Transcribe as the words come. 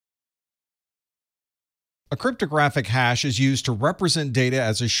A cryptographic hash is used to represent data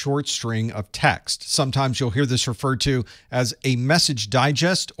as a short string of text. Sometimes you'll hear this referred to as a message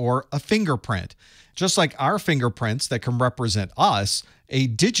digest or a fingerprint. Just like our fingerprints that can represent us, a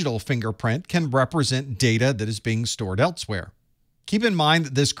digital fingerprint can represent data that is being stored elsewhere. Keep in mind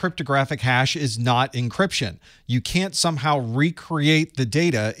that this cryptographic hash is not encryption. You can't somehow recreate the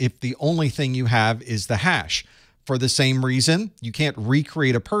data if the only thing you have is the hash. For the same reason, you can't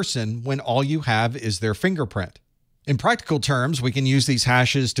recreate a person when all you have is their fingerprint. In practical terms, we can use these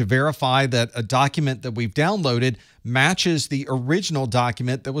hashes to verify that a document that we've downloaded matches the original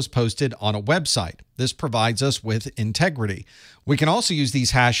document that was posted on a website. This provides us with integrity. We can also use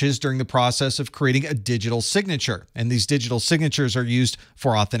these hashes during the process of creating a digital signature, and these digital signatures are used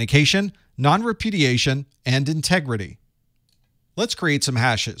for authentication, non-repudiation, and integrity. Let's create some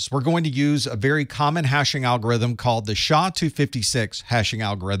hashes. We're going to use a very common hashing algorithm called the SY0-256 hashing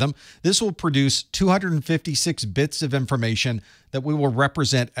algorithm. This will produce 256 bits of information that we will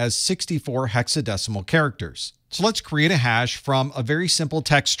represent as 64 hexadecimal characters. So let's create a hash from a very simple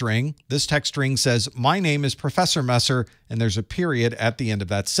text string. This text string says, "My name is Professor Messer," and there's a period at the end of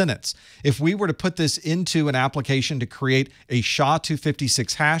that sentence. If we were to put this into an application to create a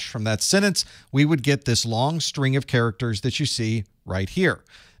SHA-256 hash from that sentence, we would get this long string of characters that you see right here.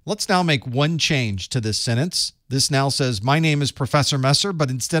 Let's now make one change to this sentence. This now says, "My name is Professor Messer," but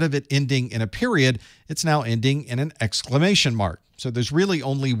instead of it ending in a period, it's now ending in an exclamation mark. So there's really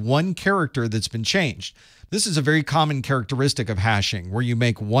only one character that's been changed. This is a very common characteristic of hashing, where you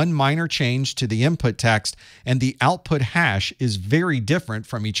make one minor change to the input text and the output hash is very different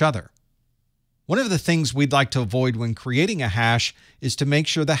from each other. One of the things we'd like to avoid when creating a hash is to make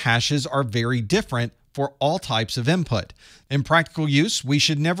sure the hashes are very different for all types of input. In practical use, we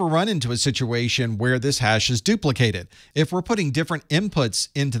should never run into a situation where this hash is duplicated. If we're putting different inputs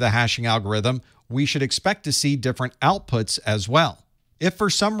into the hashing algorithm, we should expect to see different outputs as well. If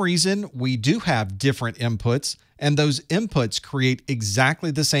for some reason we do have different inputs and those inputs create exactly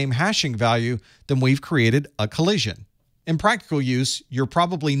the same hashing value, then we've created a collision. In practical use, you're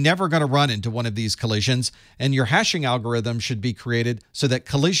probably never going to run into one of these collisions, and your hashing algorithm should be created so that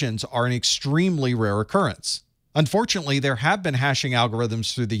collisions are an extremely rare occurrence. Unfortunately, there have been hashing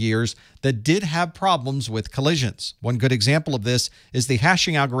algorithms through the years that did have problems with collisions. One good example of this is the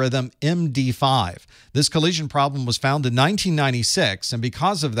hashing algorithm MD5. This collision problem was found in 1996, and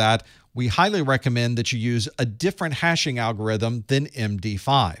because of that, we highly recommend that you use a different hashing algorithm than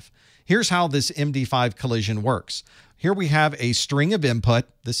MD5. Here's how this MD5 collision works. Here we have a string of input.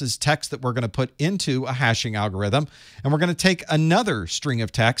 This is text that we're going to put into a hashing algorithm. And we're going to take another string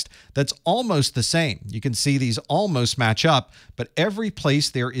of text that's almost the same. You can see these almost match up, but every place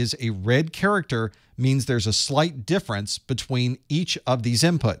there is a red character means there's a slight difference between each of these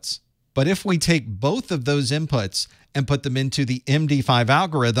inputs. But if we take both of those inputs and put them into the MD5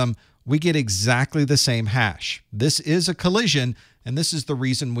 algorithm, we get exactly the same hash. This is a collision, and this is the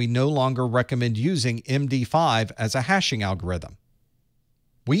reason we no longer recommend using MD5 as a hashing algorithm.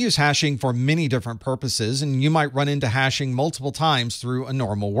 We use hashing for many different purposes, and you might run into hashing multiple times through a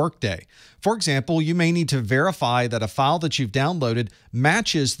normal workday. For example, you may need to verify that a file that you've downloaded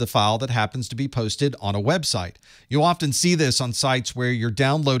matches the file that happens to be posted on a website. You'll often see this on sites where you're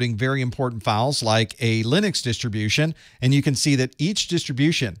downloading very important files like a Linux distribution, and you can see that each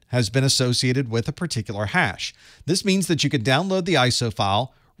distribution has been associated with a particular hash. This means that you can download the ISO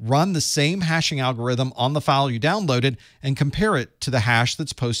file, run the same hashing algorithm on the file you downloaded, and compare it to the hash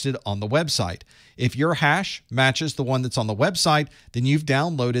that's posted on the website. If your hash matches the one that's on the website, then you've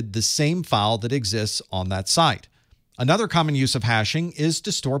downloaded the same file that exists on that site. Another common use of hashing is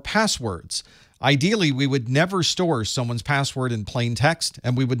to store passwords. Ideally, we would never store someone's password in plain text,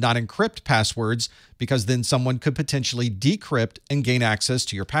 and we would not encrypt passwords because then someone could potentially decrypt and gain access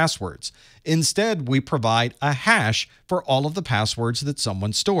to your passwords. Instead, we provide a hash for all of the passwords that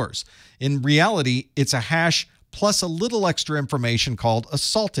someone stores. In reality, it's a hash plus a little extra information called a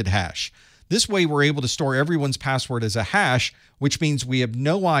salted hash. This way, we're able to store everyone's password as a hash, which means we have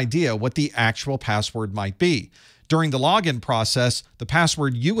no idea what the actual password might be. During the login process, the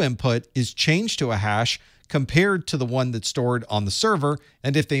password you input is changed to a hash compared to the one that's stored on the server,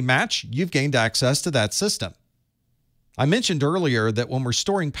 and if they match, you've gained access to that system. I mentioned earlier that when we're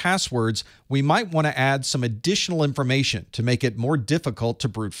storing passwords, we might want to add some additional information to make it more difficult to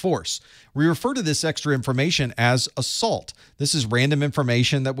brute force. We refer to this extra information as a salt. This is random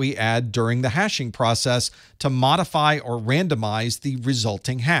information that we add during the hashing process to modify or randomize the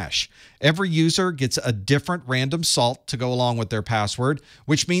resulting hash. Every user gets a different random salt to go along with their password,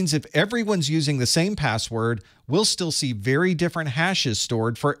 which means if everyone's using the same password, we'll still see very different hashes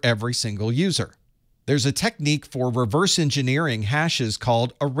stored for every single user. There's a technique for reverse engineering hashes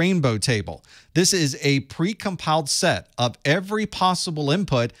called a rainbow table. This is a pre-compiled set of every possible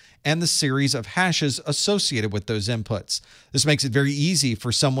input and the series of hashes associated with those inputs. This makes it very easy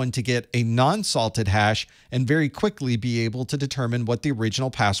for someone to get a non-salted hash and very quickly be able to determine what the original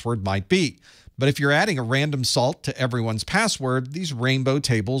password might be. But if you're adding a random salt to everyone's password, these rainbow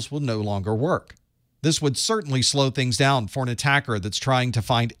tables will no longer work. This would certainly slow things down for an attacker that's trying to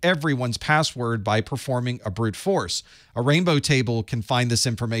find everyone's password by performing a brute force. A rainbow table can find this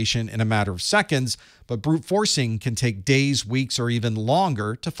information in a matter of seconds, but brute forcing can take days, weeks, or even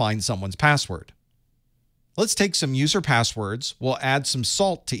longer to find someone's password. Let's take some user passwords, we'll add some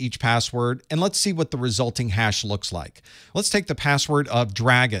salt to each password, and let's see what the resulting hash looks like. Let's take the password of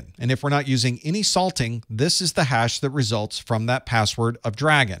dragon, and if we're not using any salting, this is the hash that results from that password of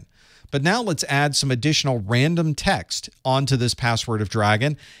dragon. But now let's add some additional random text onto this password of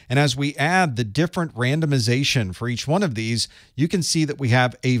dragon. And as we add the different randomization for each one of these, you can see that we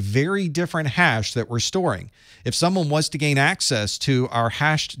have a very different hash that we're storing. If someone was to gain access to our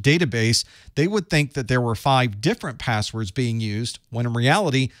hashed database, they would think that there were 5 different passwords being used, when in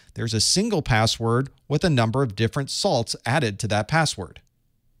reality, there's a single password with a number of different salts added to that password.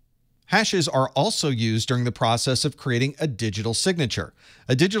 Hashes are also used during the process of creating a digital signature.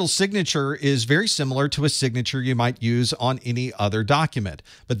 A digital signature is very similar to a signature you might use on any other document,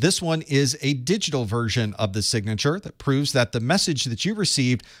 but this one is a digital version of the signature that proves that the message that you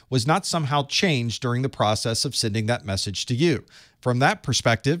received was not somehow changed during the process of sending that message to you. From that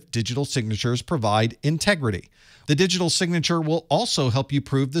perspective, digital signatures provide integrity. The digital signature will also help you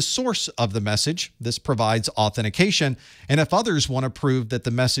prove the source of the message. This provides authentication. And if others want to prove that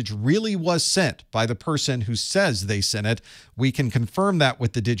the message really was sent by the person who says they sent it, we can confirm that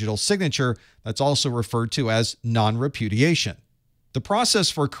with the digital signature. That's also referred to as non-repudiation. The process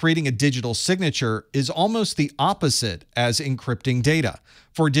for creating a digital signature is almost the opposite as encrypting data.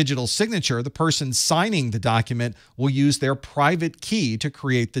 For a digital signature, the person signing the document will use their private key to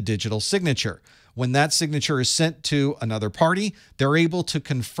create the digital signature. When that signature is sent to another party, they're able to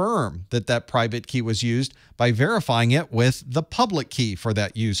confirm that that private key was used by verifying it with the public key for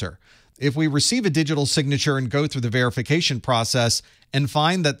that user. If we receive a digital signature and go through the verification process and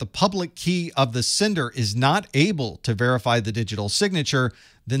find that the public key of the sender is not able to verify the digital signature,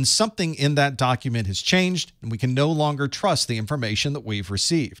 then something in that document has changed and we can no longer trust the information that we've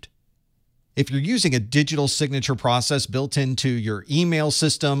received. If you're using a digital signature process built into your email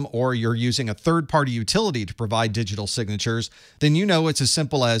system, or you're using a third-party utility to provide digital signatures, then you know it's as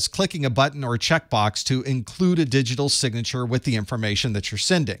simple as clicking a button or a checkbox to include a digital signature with the information that you're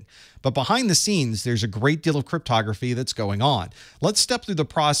sending. But behind the scenes, there's a great deal of cryptography that's going on. Let's step through the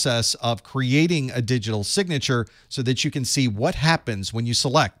process of creating a digital signature so that you can see what happens when you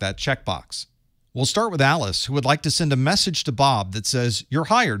select that checkbox. We'll start with Alice, who would like to send a message to Bob that says, "You're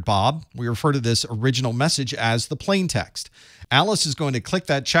hired, Bob." We refer to this original message as the plain text. Alice is going to click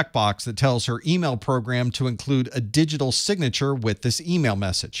that checkbox that tells her email program to include a digital signature with this email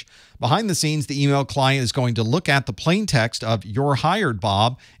message. Behind the scenes, the email client is going to look at the plain text of "You're hired,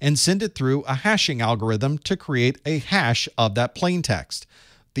 Bob" and send it through a hashing algorithm to create a hash of that plain text.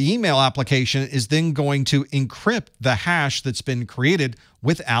 The email application is then going to encrypt the hash that's been created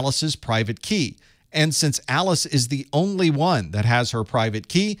with Alice's private key. And since Alice is the only one that has her private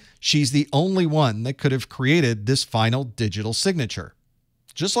key, she's the only one that could have created this final digital signature.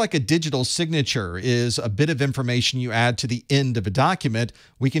 Just like a digital signature is a bit of information you add to the end of a document,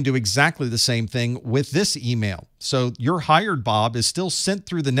 we can do exactly the same thing with this email. So "You're hired, Bob" is still sent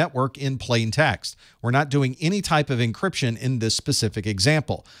through the network in plain text. We're not doing any type of encryption in this specific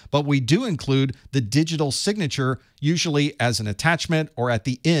example, but we do include the digital signature, usually as an attachment or at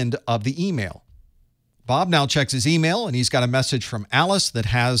the end of the email. Bob now checks his email, and he's got a message from Alice that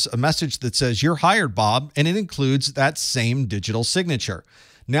has a message that says, "You're hired, Bob," and it includes that same digital signature.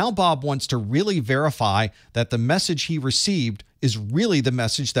 Now Bob wants to really verify that the message he received is really the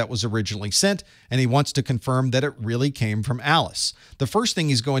message that was originally sent, and he wants to confirm that it really came from Alice. The first thing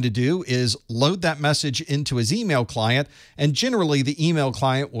he's going to do is load that message into his email client, and generally the email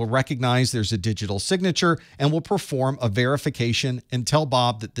client will recognize there's a digital signature and will perform a verification and tell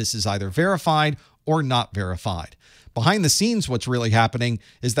Bob that this is either verified or not verified. Behind the scenes, what's really happening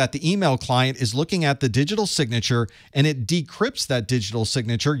is that the email client is looking at the digital signature and it decrypts that digital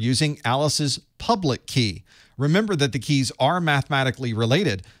signature using Alice's public key. Remember that the keys are mathematically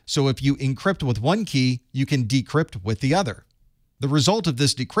related, so if you encrypt with one key, you can decrypt with the other. The result of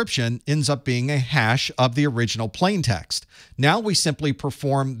this decryption ends up being a hash of the original plain text. Now we simply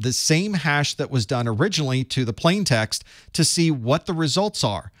perform the same hash that was done originally to the plain text to see what the results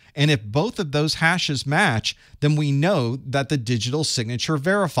are. And if both of those hashes match, then we know that the digital signature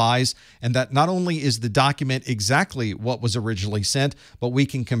verifies, and that not only is the document exactly what was originally sent, but we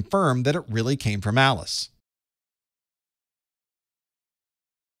can confirm that it really came from Alice.